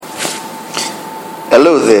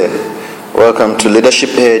Hello there, welcome to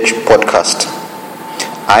Leadership Edge podcast.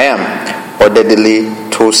 I am Odedele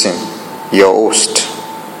Tosin, your host.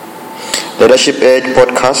 Leadership Edge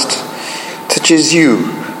podcast teaches you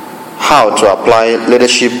how to apply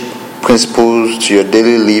leadership principles to your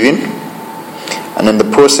daily living and in the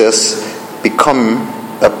process become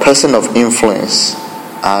a person of influence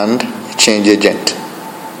and a change agent.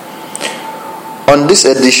 On this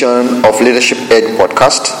edition of Leadership Edge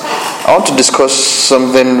podcast, I want to discuss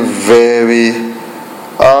something very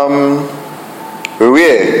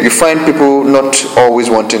rare. You find people not always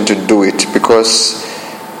wanting to do it because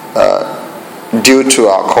due to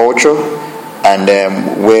our culture and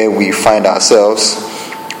where we find ourselves,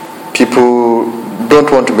 people don't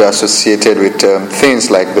want to be associated with things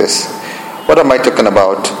like this. What am I talking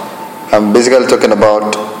about? I'm basically talking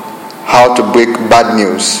about how to break bad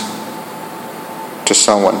news to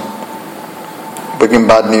someone. Breaking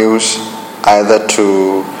bad news either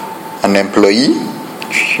to an employee,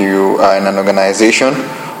 if you are in an organization,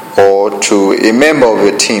 or to a member of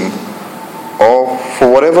your team, or for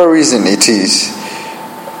whatever reason it is.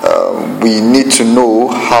 We need to know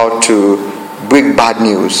how to break bad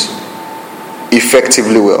news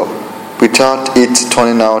effectively well without it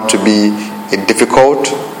turning out to be a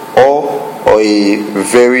difficult or a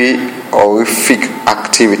very horrific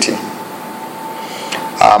activity.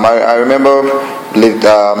 I remember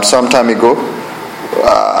some time ago,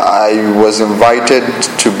 I was invited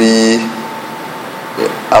to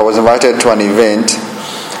an event,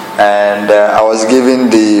 and I was given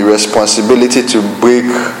the responsibility to break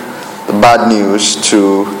the bad news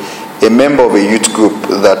to a member of a youth group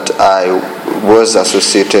that I was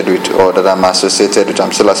associated with, or that I'm associated with.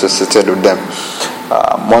 I'm still associated with them.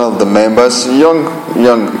 One of the members, young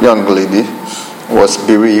lady, was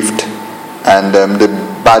bereaved, and the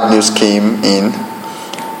bad news came in,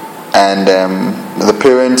 and the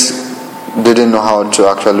parents didn't know how to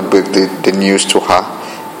actually break the news to her,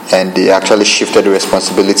 and they actually shifted the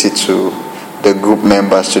responsibility to the group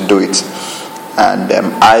members to do it. And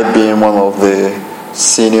I, being one of the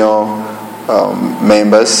senior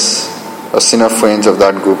members or senior friends of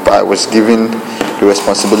that group, I was given the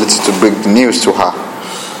responsibility to break the news to her.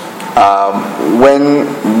 When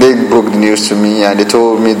they broke the news to me and they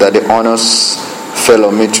told me that the honors fell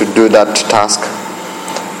on me to do that task,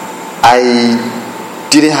 I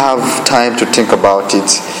didn't have time to think about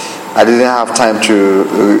it. I didn't have time to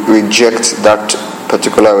reject that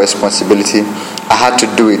particular responsibility. I had to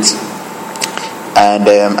do it, and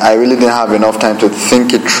I really didn't have enough time to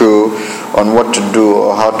think it through on what to do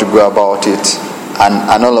or how to go about it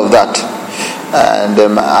and all of that. And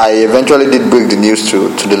I eventually did break the news to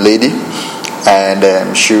the lady,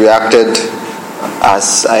 and she reacted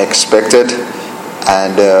as I expected,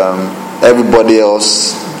 and everybody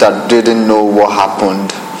else that didn't know what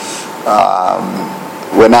happened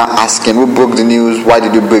were now asking, who broke the news, why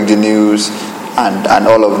did you break the news, and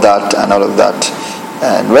all of that.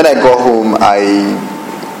 And when I got home, I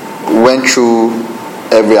went through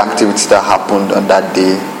every activity that happened on that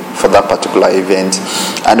day for that particular event,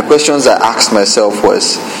 and the questions I asked myself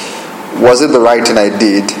was it the right thing I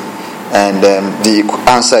did? And the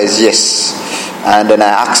answer is yes. And then I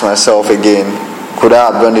asked myself again, could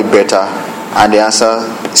I have done it better? And the answer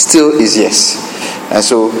still is yes. And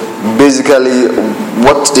so basically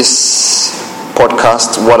what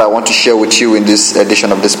I want to share with you in this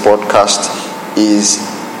edition of this podcast is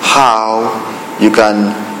how you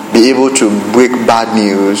can be able to break bad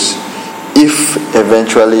news if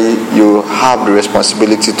eventually you have the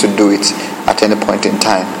responsibility to do it at any point in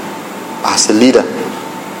time as a leader.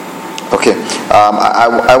 Okay,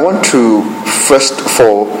 I want to first of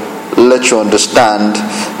all let you understand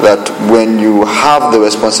that when you have the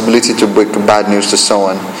responsibility to break bad news to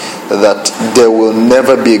someone, that there will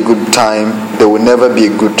never be a good time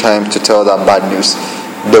to tell that bad news.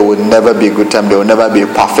 There will never be a good time. There will never be a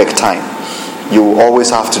perfect time. You will always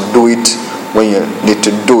have to do it when you need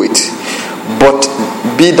to do it. But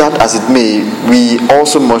be that as it may, we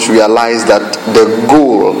also must realize that the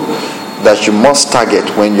goal that you must target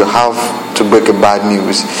when you have to break a bad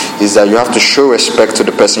news is that you have to show respect to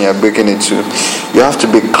the person you're breaking it to. You have to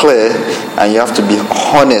be clear and you have to be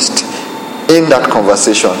honest in that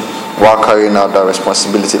conversation while carrying out that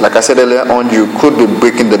responsibility. Like I said earlier on, you could be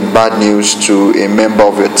breaking the bad news to a member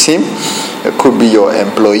of your team. It could be your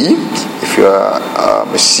employee, if you're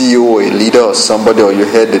a CEO or a leader or somebody, or you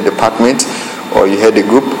head the department, or you head a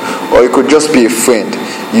group, or it could just be a friend.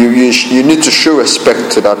 You need to show respect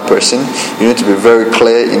to that person. You need to be very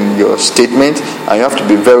clear in your statement, and you have to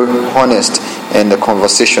be very honest in the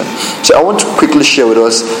conversation. So I want to quickly share with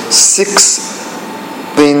us 6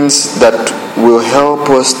 things that will help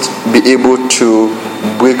us be able to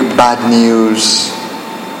break bad news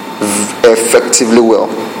effectively well,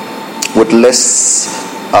 with less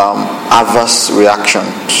adverse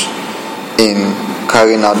reactions in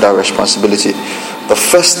carrying out that responsibility. The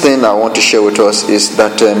first thing I want to share with us is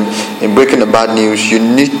that in breaking the bad news, you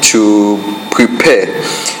need to prepare.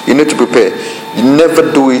 You need to prepare. You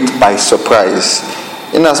never do it by surprise.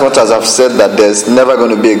 In as much as I've said that there's never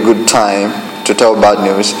going to be a good time to tell bad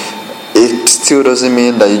news, it still doesn't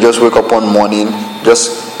mean that you just wake up one morning,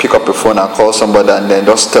 just pick up your phone and call somebody and then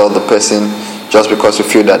just tell the person just because you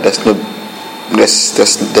feel that there's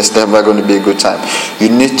never going to be a good time. You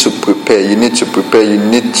need to prepare. You need to prepare. You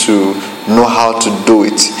need to know how to do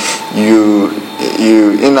it. You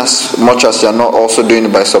in as much as you're not also doing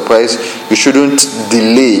it by surprise, you shouldn't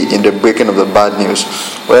delay in the breaking of the bad news.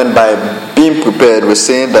 When by being prepared, we're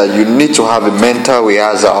saying that you need to have a mental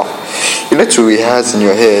rehearsal. You need to rehearse in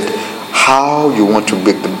your head how you want to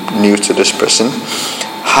break the news to this person,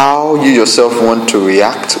 how you yourself want to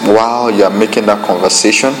react while you are making that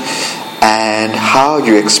conversation, and how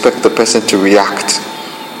you expect the person to react,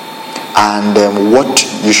 and what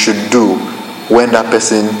you should do when that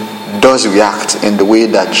person does react in the way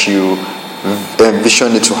that you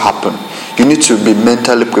envision it to happen. You need to be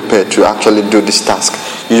mentally prepared to actually do this task.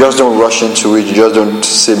 You just don't rush into it. You just don't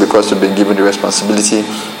say because you've been given the responsibility,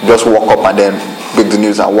 you just walk up and then break the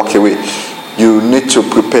news and walk away. You need to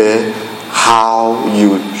prepare how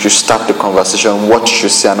you should start the conversation, what you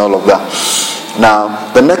should say, and all of that. Now,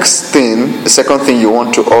 the second thing you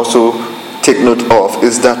want to also take note of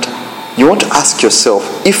is that you want to ask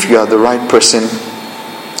yourself if you are the right person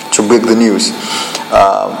to break the news.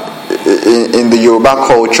 In the Yoruba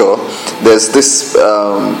culture, there's this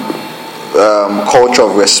culture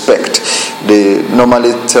of respect. They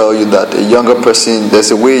normally tell you that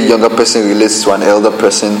there's a way a younger person relates to an elder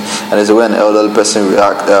person, and there's a way an elderly person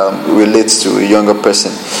relates to a younger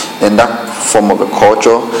person. In that form of a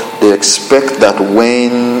culture, they expect that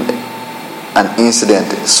when an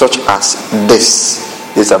incident such as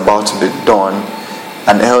this is about to be done,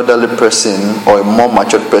 an elderly person or a more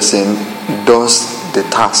matured person does the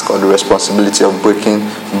task or the responsibility of breaking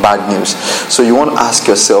bad news. So you want to ask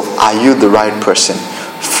yourself, are you the right person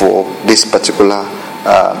for this particular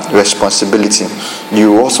responsibility?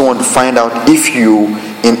 You also want to find out if you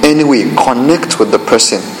in any way connect with the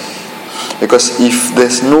person, because if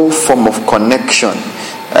there's no form of connection,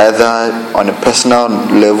 either on a personal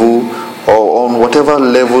level or on whatever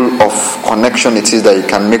level of connection it is that you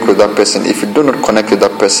can make with that person, if you do not connect with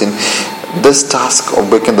that person, this task of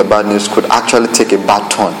breaking the bad news could actually take a bad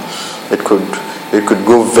turn. It could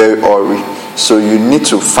go very awry. So you need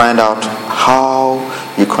to find out how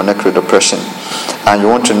you connect with the person, and you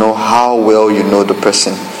want to know how well you know the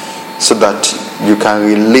person, so that you can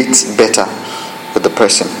relate better with the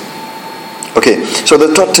person. Okay, so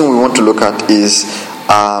the third thing we want to look at is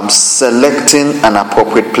selecting an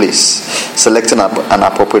appropriate place. Selecting an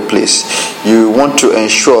appropriate place. You want to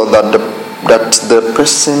ensure that the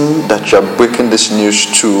person that you're breaking this news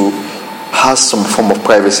to has some form of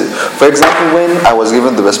privacy. For example, when I was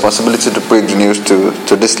given the responsibility to break the news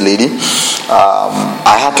to this lady,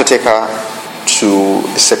 I had to take her to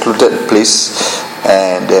a secluded place,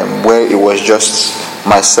 and where it was just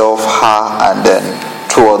myself, her, and then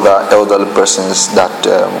two other elderly persons that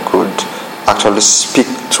could actually speak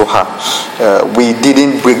to her. We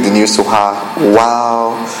didn't break the news to her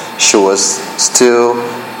while she was still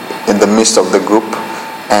in the midst of the group,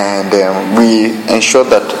 and we ensured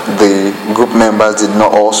that the group members did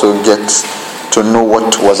not also get to know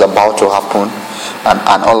what was about to happen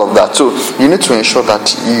and all of that. So you need to ensure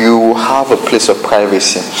that you have a place of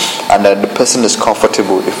privacy and that the person is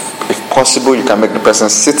comfortable. If possible, you can make the person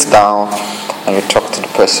sit down and you talk to the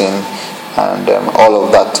person and all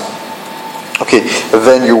of that. Okay,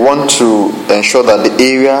 then you want to ensure that the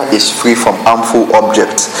area is free from harmful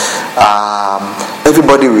objects.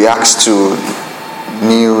 Everybody reacts to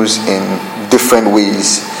news in different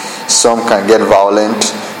ways. Some can get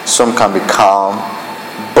violent, some can be calm,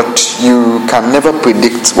 but you can never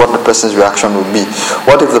predict what the person's reaction will be.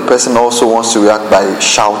 What if the person also wants to react by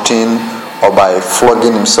shouting or by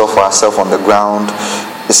flogging himself or herself on the ground?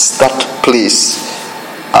 Is that place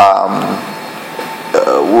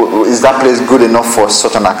good enough for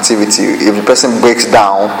such an activity? If the person breaks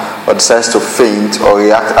down or decides to faint or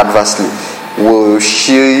react adversely, will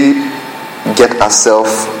she get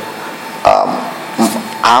herself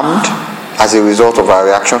harmed as a result of her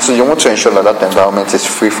reaction? So you want to ensure that environment is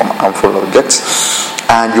free from harmful objects,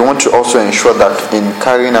 and you want to also ensure that in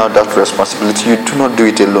carrying out that responsibility, you do not do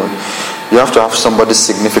it alone. You have to have somebody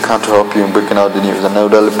significant to help you in breaking out the news. An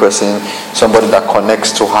elderly person, somebody that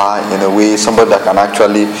connects to her in a way, somebody that can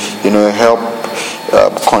actually, help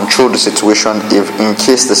control the situation if in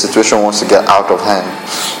case the situation wants to get out of hand.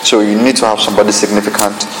 So you need to have somebody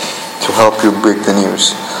significant to help you break the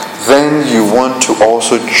news. Then you want to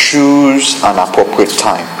also choose an appropriate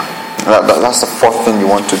time. That's the fourth thing you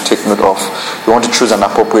want to take note of. You want to choose an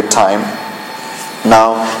appropriate time.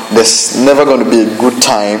 Now, there's never going to be a good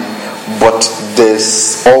time, but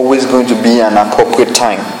there's always going to be an appropriate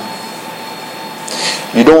time.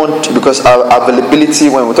 You don't want, because availability,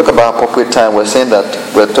 when we talk about appropriate time, we're saying that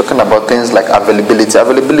we're talking about things like availability.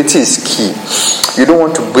 Availability is key. You don't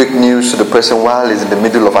want to break news to the person while he's in the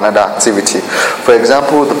middle of another activity. For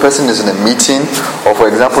example, the person is in a meeting, or for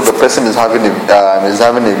example, the person is having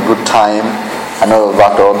a good time and all of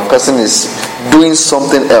that, or the person is doing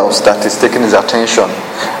something else that is taking his attention,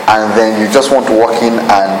 and then you just want to walk in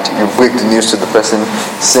and you break the news to the person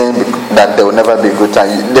saying that there will never be a good time.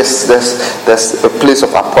 There's a place of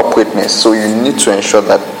appropriateness, so you need to ensure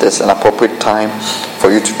that there's an appropriate time for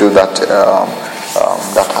you to do that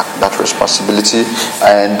responsibility.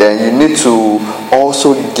 And then you need to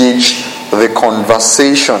also gauge the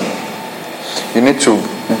conversation. You need to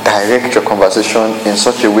direct your conversation in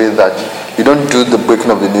such a way that you don't do the breaking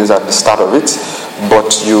of the news at the start of it,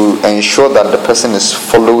 but you ensure that the person is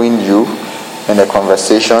following you in the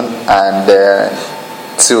conversation, and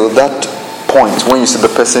till that point when you see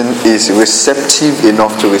the person is receptive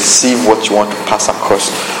enough to receive what you want to pass across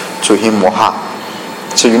to him or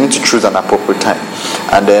her. So you need to choose an appropriate time.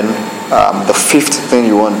 And then the fifth thing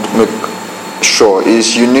you want to make sure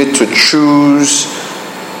is you need to choose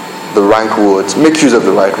the right words. Make use of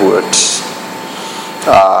the right words.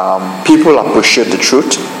 People appreciate the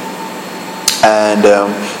truth, and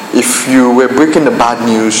if you were breaking the bad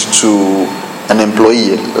news to an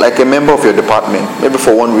employee, like a member of your department, maybe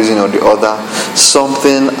for one reason or the other,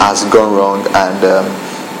 something has gone wrong and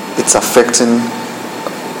it's affecting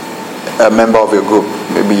a member of your group.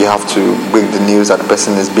 Maybe you have to break the news that the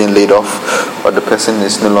person is being laid off or the person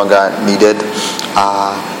is no longer needed.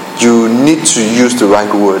 You need to use the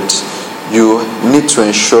right words. You need to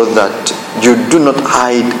ensure that you do not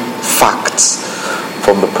hide facts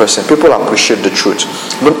from the person. People appreciate the truth.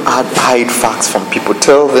 Don't hide facts from people.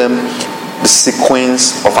 Tell them the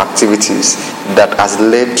sequence of activities that has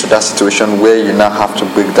led to that situation where you now have to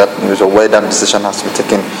break that news, or where that decision has to be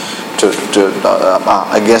taken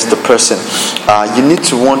against the person. You need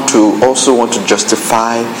to want to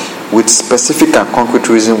justify with specific and concrete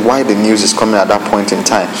reason why the news is coming at that point in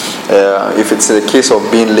time. If it's a case of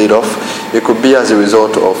being laid off, it could be as a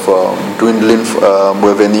result of dwindling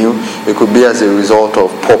revenue. It could be as a result of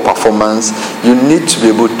poor performance. You need to be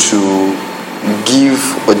able to give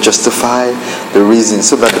or justify the reason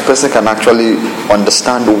so that the person can actually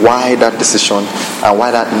understand why that decision and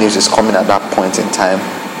why that news is coming at that point in time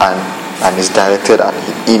and is directed at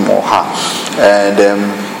him or her. And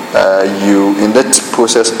you, in that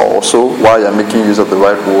process also, while you're making use of the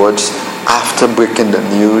right words, after breaking the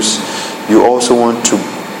news, you also want to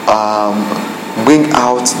bring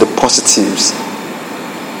out the positives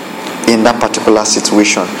in that particular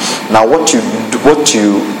situation. Now, what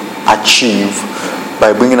you achieve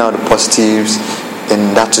by bringing out the positives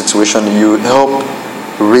in that situation, you help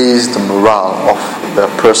raise the morale of the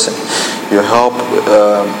person. You help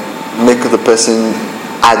make the person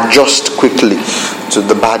adjust quickly to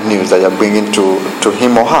the bad news that you're bringing to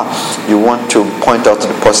him or her. You want to point out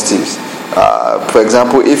the positives. For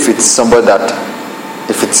example, if it's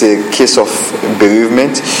a case of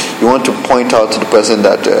bereavement, you want to point out to the person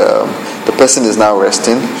that the person is now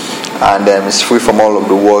resting and is free from all of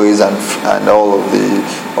the worries and all of the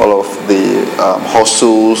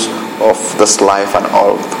hustles of this life and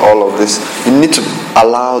all of this. You need to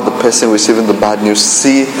allow the person receiving the bad news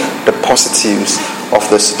see the positives of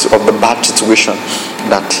the bad situation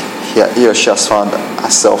that he or she has found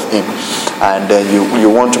herself in, and then you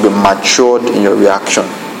want to be matured in your reaction.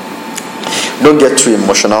 Don't get too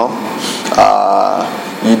emotional.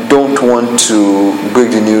 You don't want to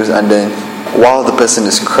break the news and then while the person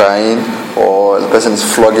is crying or the person is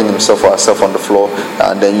flogging himself or herself on the floor,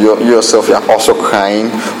 and then you yourself are also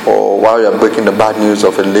crying, or while you're breaking the bad news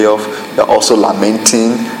of a layoff, you're also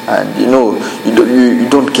lamenting, and you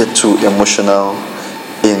don't get too emotional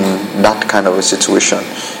in that kind of a situation.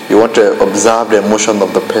 You want to observe the emotion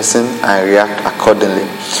of the person and react accordingly.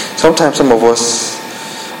 Sometimes some of us,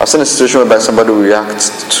 I've seen a situation whereby somebody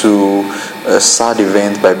reacts to a sad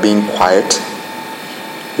event by being quiet,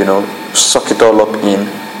 suck it all up in,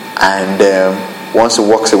 and once he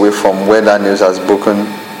walks away from where that news has broken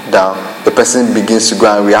down, the person begins to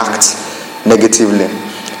go and react negatively.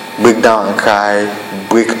 Break down and cry,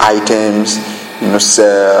 break items,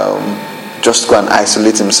 just go and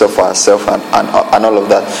isolate himself or herself and all of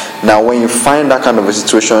that. Now, when you find that kind of a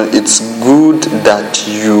situation, it's good that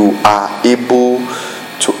you are able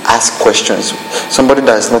to ask questions. Somebody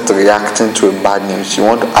that is not reacting to a bad news, you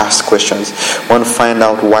want to ask questions. You want to find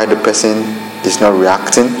out why the person is not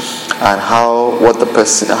reacting and how the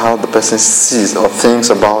person sees or thinks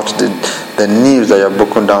about the news that you have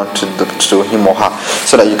broken down to him or her,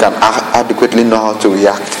 so that you can adequately know how to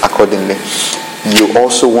react accordingly. You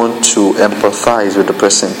also want to empathize with the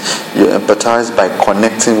person. You empathize by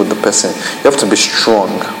connecting with the person. You have to be strong.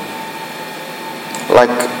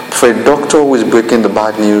 Like for a doctor who is breaking the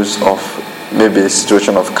bad news of maybe a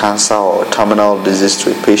situation of cancer or terminal disease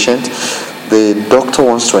to a patient, the doctor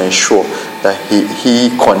wants to ensure that he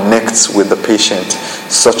connects with the patient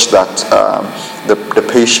such that the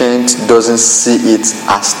patient doesn't see it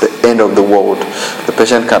as the end of the world. The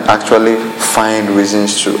patient can actually find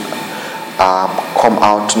reasons to come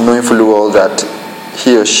out knowing fully well that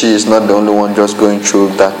he or she is not the only one just going through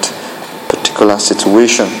that particular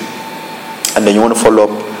situation. And then you want to follow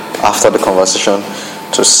up after the conversation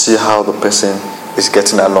to see how the person is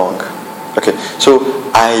getting along. Okay, so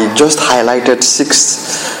I just highlighted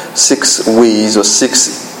six ways or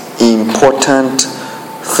 6 important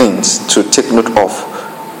things to take note of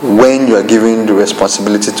when you are given the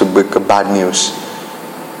responsibility to break a bad news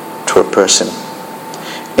to a person.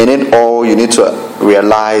 And in all, you need to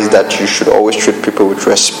realize that you should always treat people with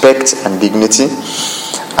respect and dignity,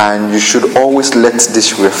 and you should always let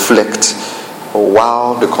this reflect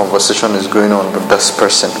while the conversation is going on with this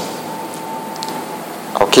person.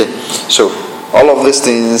 Okay, so all of these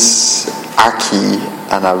things are key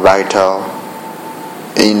and are vital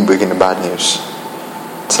in breaking the bad news.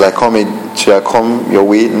 Till I come your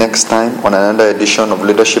way next time on another edition of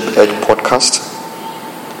Leadership Edge podcast.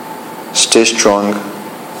 Stay strong,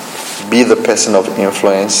 be the person of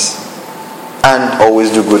influence, and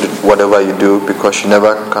always do good at whatever you do, because you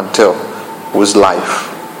never can tell whose life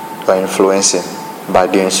you are influencing by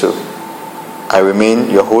doing so. I remain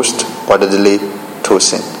your host, Odedele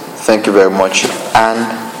Tosin. Thank you very much,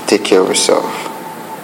 and take care of yourself.